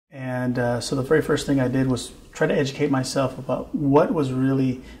And so the very first thing I did was try to educate myself about what was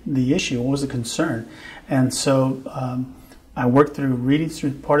really the issue, what was the concern. And so I worked through reading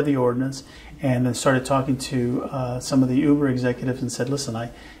through part of the ordinance, and then started talking to some of the Uber executives and said, listen, I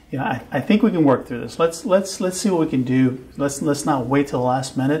think we can work through this. Let's see what we can do. Let's not wait till the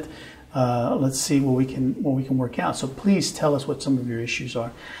last minute. Let's see what we can work out. So please tell us what some of your issues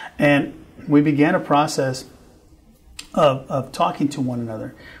are. And we began a process of talking to one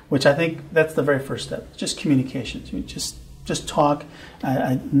another, which I think that's the very first step. Just communications. We just talk.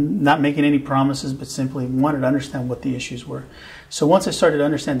 Not making any promises, but simply wanted to understand what the issues were. So once I started to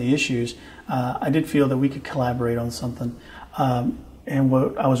understand the issues, I did feel that we could collaborate on something. And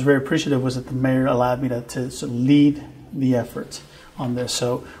what I was very appreciative was that the mayor allowed me to sort of lead the effort on this.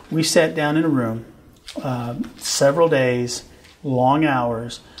 So we sat down in a room, several days, long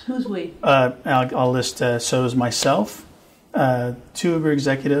hours. Who's we? I'll list. So it was myself, 2 Uber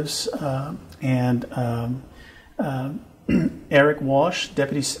executives, and Eric Walsh,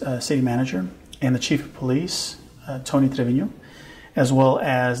 deputy city manager, and the chief of police, Tony Treviño, as well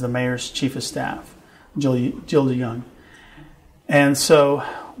as the mayor's chief of staff, Jill DeYoung. And so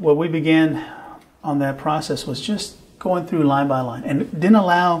what we began on that process was just going through line by line, and didn't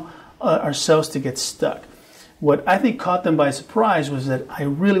allow ourselves to get stuck. What I think caught them by surprise was that I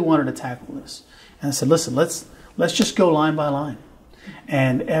really wanted to tackle this. And I said, listen, let's just go line by line.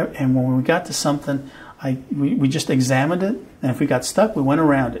 And when we got to something, we just examined it, and if we got stuck, we went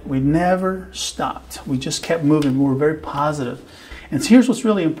around it. We never stopped. We just kept moving. We were very positive. And so here's what's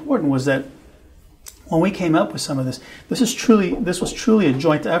really important was that when we came up with some of this, this was truly a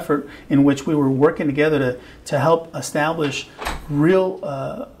joint effort in which we were working together to help establish a real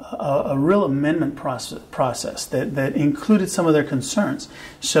amendment process that included some of their concerns.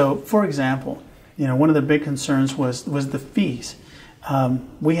 So, for example, one of the big concerns was the fees.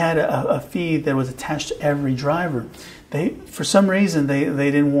 We had a fee that was attached to every driver. For some reason, they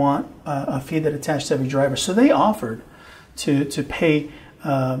didn't want a fee that attached to every driver, so they offered to pay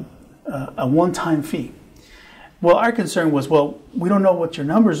a one-time fee. Well, our concern was, we don't know what your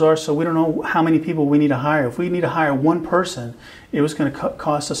numbers are, so we don't know how many people we need to hire. If we need to hire one person, it was going to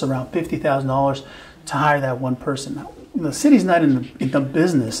cost us around $50,000 to hire that one person. Now, the city's not in the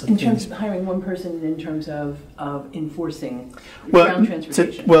business of in terms of hiring one person, in terms of enforcing ground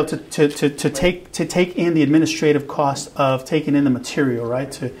transportation. To take in the administrative cost of taking in the material,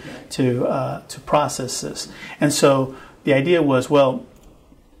 right? To process this, and so the idea was,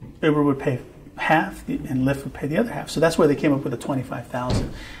 Uber would pay half and Lyft would pay the other half. So that's where they came up with the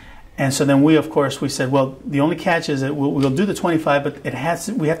 $25,000. And so then we said, the only catch is that we'll do the 25, but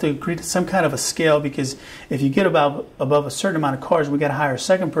we have to agree to some kind of a scale, because if you get above a certain amount of cars, we got to hire a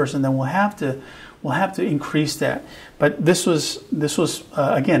second person, then we'll have to increase that. But this was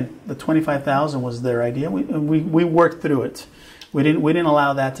again, the $25,000 was their idea. We worked through it. We didn't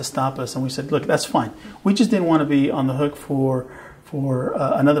allow that to stop us, and we said, look, that's fine. We just didn't want to be on the hook for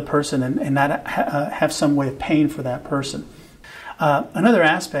another person and not have some way of paying for that person. Another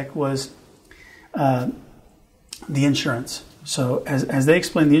aspect was the insurance. So as they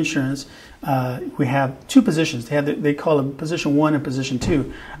explained the insurance, we have 2 positions. They call them position 1 and position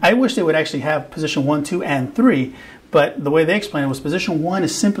 2. I wish they would actually have position 1, 2, and 3, but the way they explained it was position 1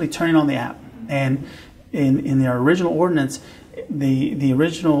 is simply turning on the app. And in their original ordinance, the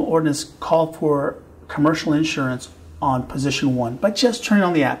original ordinance called for commercial insurance on position 1, but just turning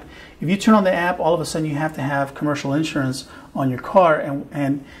on the app. If you turn on the app, all of a sudden you have to have commercial insurance on your car,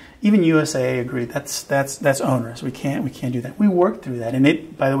 and even USAA agreed that's onerous. We can't do that. We worked through that,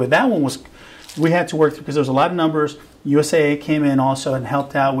 and by the way, that one we had to work through because there was a lot of numbers. USAA came in also and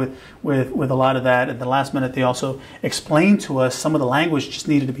helped out with a lot of that. At the last minute, they also explained to us some of the language just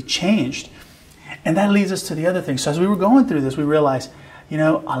needed to be changed, and that leads us to the other thing. So as we were going through this, we realized, a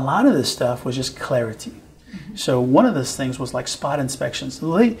lot of this stuff was just clarity. So one of those things was like spot inspections.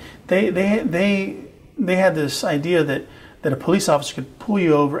 They had this idea that a police officer could pull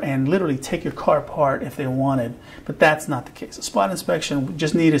you over and literally take your car apart if they wanted, but that's not the case. A spot inspection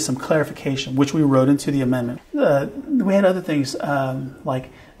just needed some clarification, which we wrote into the amendment. We had other things like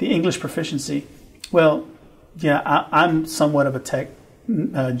the English proficiency. Well, yeah, I'm somewhat of a tech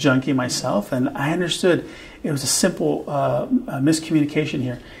junkie myself, and I understood it was a simple miscommunication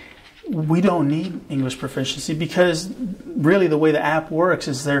here. We don't need English proficiency because really the way the app works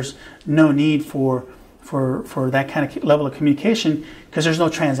is there's no need for that kind of level of communication because there's no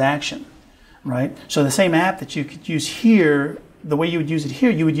transaction, right? So the same app that you could use here, the way you would use it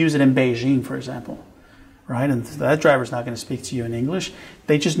here, you would use it in Beijing, for example, right? And that driver's not going to speak to you in English.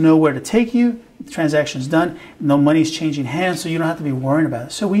 They just know where to take you. The transaction's done. No money's changing hands, so you don't have to be worrying about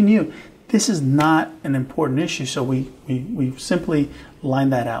it. So we knew this is not an important issue, so we simply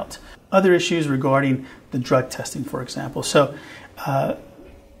lined that out. Other issues regarding the drug testing, for example. So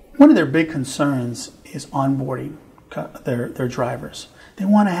one of their big concerns is onboarding their drivers. They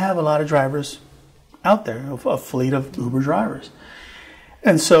want to have a lot of drivers out there, a fleet of Uber drivers.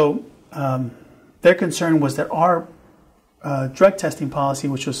 And so their concern was that our drug testing policy,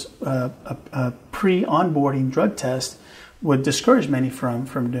 which was a pre-onboarding drug test, would discourage many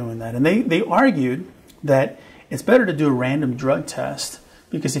from doing that. And they argued that it's better to do a random drug test,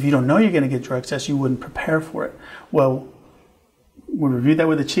 because if you don't know you're going to get drug tests, you wouldn't prepare for it. Well, we reviewed that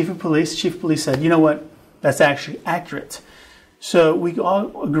with the chief of police. The chief of police said, you know what, that's actually accurate. So we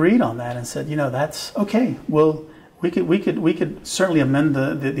all agreed on that and said, you know, that's okay. Well, we could certainly amend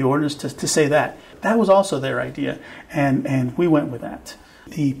the ordinance to say that. That was also their idea, and we went with that.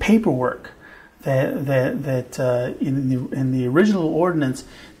 The paperwork that in the original ordinance,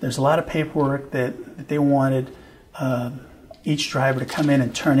 there's a lot of paperwork that they wanted each driver to come in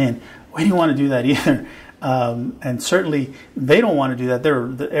and turn in. We didn't want to do that either, and certainly they don't want to do that.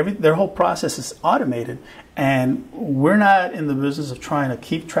 Their whole process is automated, and we're not in the business of trying to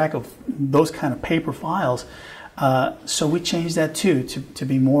keep track of those kind of paper files. So we changed that too to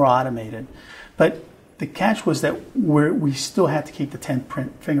be more automated. But the catch was that we still had to keep the 10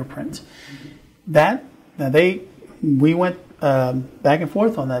 fingerprints. We went back and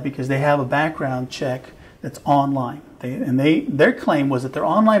forth on that because they have a background check that's online. Their claim was that their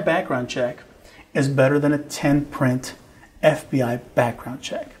online background check is better than a 10-print FBI background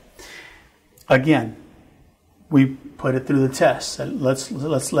check. Again, we put it through the test. So let's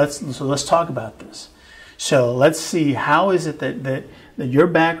talk about this. So let's see, how is it that your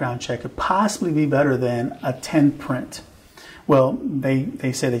background check could possibly be better than a 10-print? Well,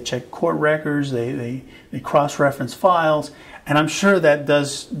 they say they check court records, they cross-reference files, and I'm sure that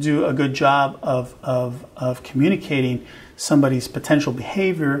does do a good job of communicating somebody's potential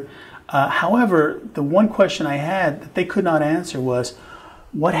behavior. However, the one question I had that they could not answer was,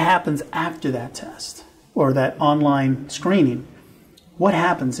 what happens after that test or that online screening? What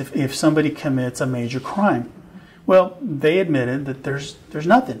happens if somebody commits a major crime? Well, they admitted that there's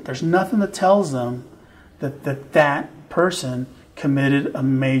nothing. There's nothing that tells them that person committed a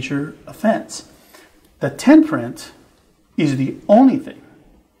major offense. The 10-print is the only thing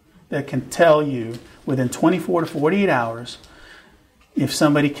that can tell you within 24 to 48 hours if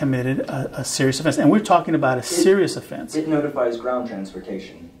somebody committed a serious offense. And we're talking about a serious offense. It notifies ground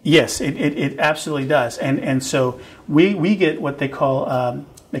transportation. Yes, it absolutely does. And so we get what they call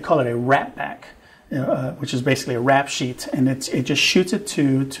it a rap back, which is basically a rap sheet, and it just shoots it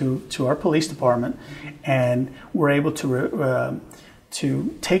to our police department, and we're able to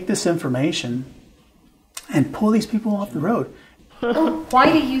take this information and pull these people off the road.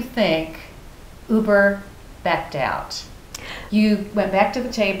 Why do you think Uber backed out? You went back to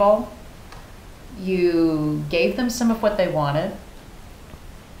the table, you gave them some of what they wanted.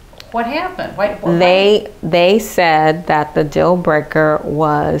 What happened? They said that the deal breaker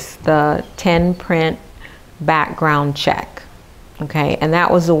was the 10-print background check. Okay, and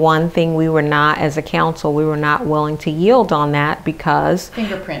that was the one thing we were not, as a council, we were not willing to yield on that because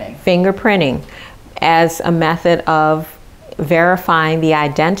fingerprinting as a method of verifying the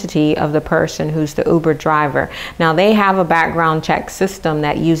identity of the person who's the Uber driver. Now, they have a background check system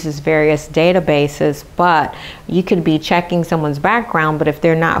that uses various databases, but you could be checking someone's background, but if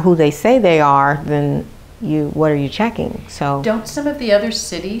they're not who they say they are, then what are you checking? So don't some of the other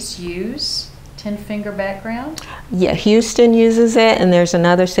cities use 10-finger background? Yeah, Houston uses it, and there's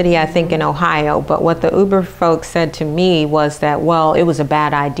another city, I think, in Ohio. But what the Uber folks said to me was that, well, it was a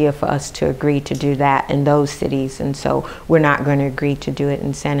bad idea for us to agree to do that in those cities, and so we're not going to agree to do it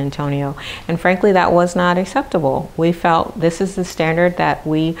in San Antonio. And frankly, that was not acceptable. We felt this is the standard that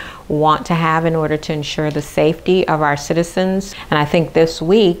we want to have in order to ensure the safety of our citizens. And I think this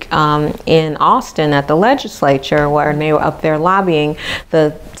week in Austin at the legislature, where they were up there lobbying,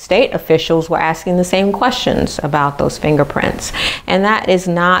 the state officials were asking the same questions about those fingerprints. And that is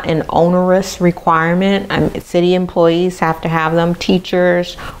not an onerous requirement. City employees have to have them,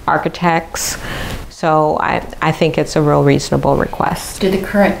 teachers, architects. So I think it's a real reasonable request. Do the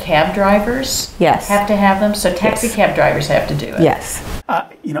current cab drivers have to have them? So taxi cab drivers have to do it? Yes.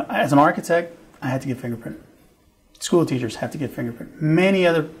 You know, as an architect, I had to get fingerprinted. School teachers have to get fingerprinted. Many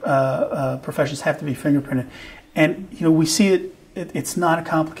other professions have to be fingerprinted. And, you know, we see it. It's not a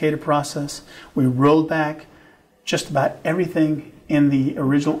complicated process. We rolled back just about everything in the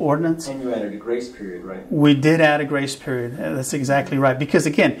original ordinance. And you added a grace period, right? We did add a grace period. That's exactly right. Because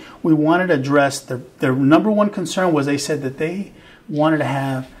again, we wanted to address their number one concern was they said that they wanted to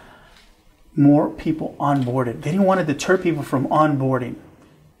have more people onboarded. They didn't want to deter people from onboarding.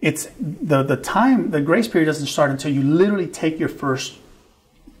 It's the grace period doesn't start until you literally take your first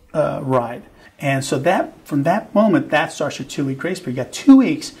ride. And so that from that moment, that starts your 2-week grace period. You got 2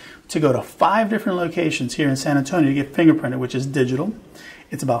 weeks to go to 5 different locations here in San Antonio to get fingerprinted, which is digital.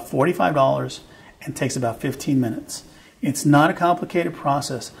 It's about $45 and takes about 15 minutes. It's not a complicated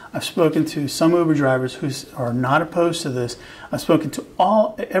process. I've spoken to some Uber drivers who are not opposed to this. I've spoken to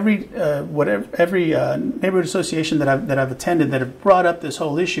every neighborhood association that I've attended that have brought up this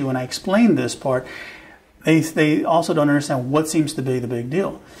whole issue, and I explained this part. They also don't understand what seems to be the big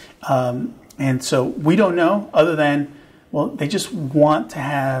deal. And so we don't know, other than, well, they just want to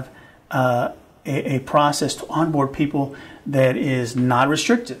have a process to onboard people that is not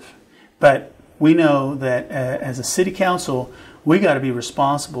restrictive. But we know that as a city council, we got to be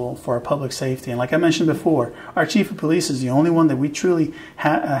responsible for our public safety. And like I mentioned before, our chief of police is the only one that we truly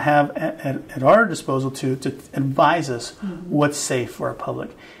have at our disposal to advise us what's safe for our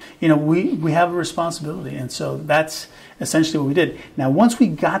public. You know, we have a responsibility, and so that's essentially what we did. Now, once we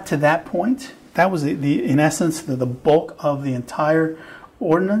got to that point, that was in essence the bulk of the entire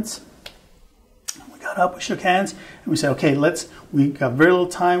ordinance. We got up, we shook hands, and we said, okay, we got very little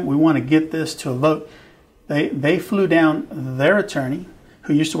time. We want to get this to a vote. They flew down their attorney,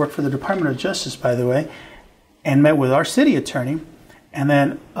 who used to work for the Department of Justice, by the way, and met with our city attorney. And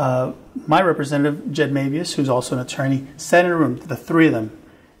then my representative, Jed Mabius, who's also an attorney, sat in a room, the three of them,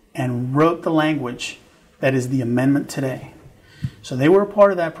 and wrote the language that is the amendment today. So they were a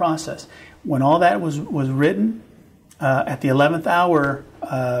part of that process. When all that was written, at the 11th hour,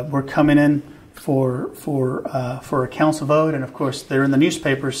 we're coming in for a council vote, and of course they're in the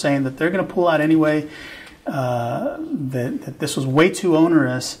newspaper saying that they're going to pull out anyway. That this was way too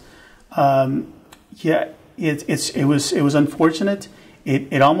onerous. It was unfortunate.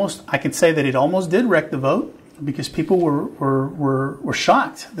 It almost, I could say that it almost did wreck the vote, because people were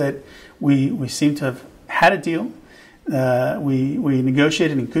shocked that we seem to have had a deal. We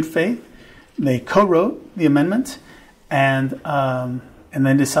negotiated in good faith. They co-wrote the amendment, and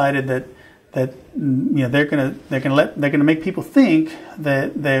then decided that they're gonna make people think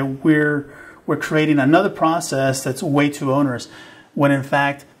that we're creating another process that's way too onerous, when in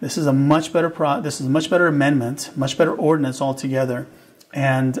fact this is a much better amendment, much better ordinance altogether.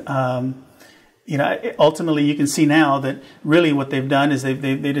 And ultimately you can see now that really what they've done is they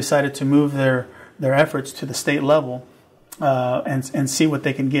decided to move their efforts to the state level and see what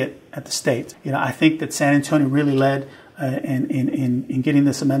they can get at the state. I think that San Antonio really led in getting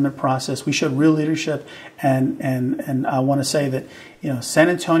this amendment process. We showed real leadership, and I want to say that San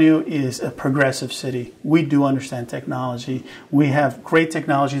Antonio is a progressive city. We do understand technology. We have great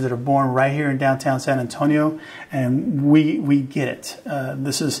technologies that are born right here in downtown San Antonio, and we get it.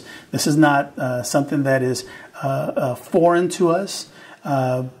 This is not something that is foreign to us.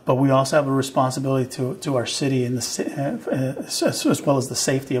 But we also have a responsibility to our city and as well as the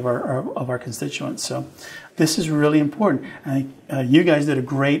safety of our constituents. So this is really important. I think you guys did a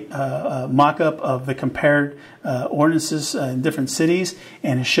great mock-up of the compared ordinances in different cities,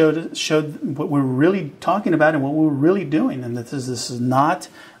 and it showed what we were really talking about and what we were really doing, and that this is not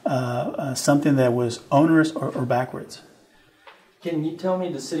something that was onerous or backwards. Can you tell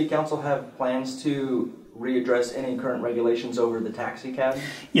me, does City Council have plans to readdress any current regulations over the taxi cab?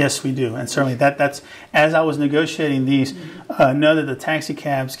 Yes, we do, and certainly that's as I was negotiating these. Know that the taxi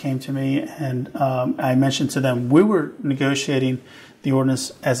cabs came to me, and I mentioned to them we were negotiating the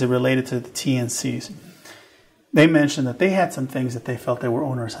ordinance as it related to the TNCs. They mentioned that they had some things that they felt they were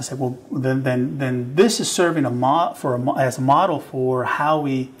onerous. I said, well, then this is serving as a model for how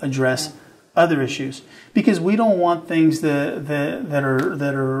we address other issues, because we don't want things that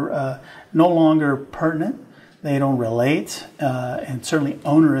are no longer pertinent. They don't relate, and certainly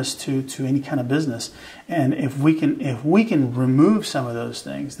onerous to any kind of business. And if we can remove some of those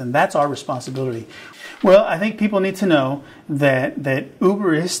things, then that's our responsibility. Well, I think people need to know that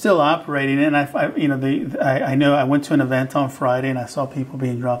Uber is still operating, and I know I went to an event on Friday and I saw people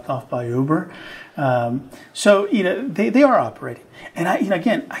being dropped off by Uber. So they are operating, and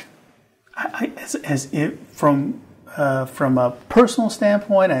from a personal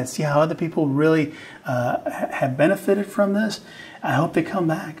standpoint, I see how other people really have benefited from this. I hope they come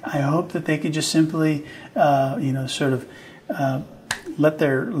back. I hope that they could just simply, let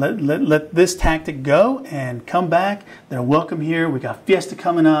this tactic go and come back. They're welcome here. We got Fiesta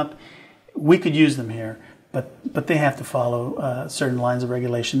coming up. We could use them here. but they have to follow certain lines of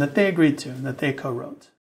regulation that they agreed to, that they co-wrote.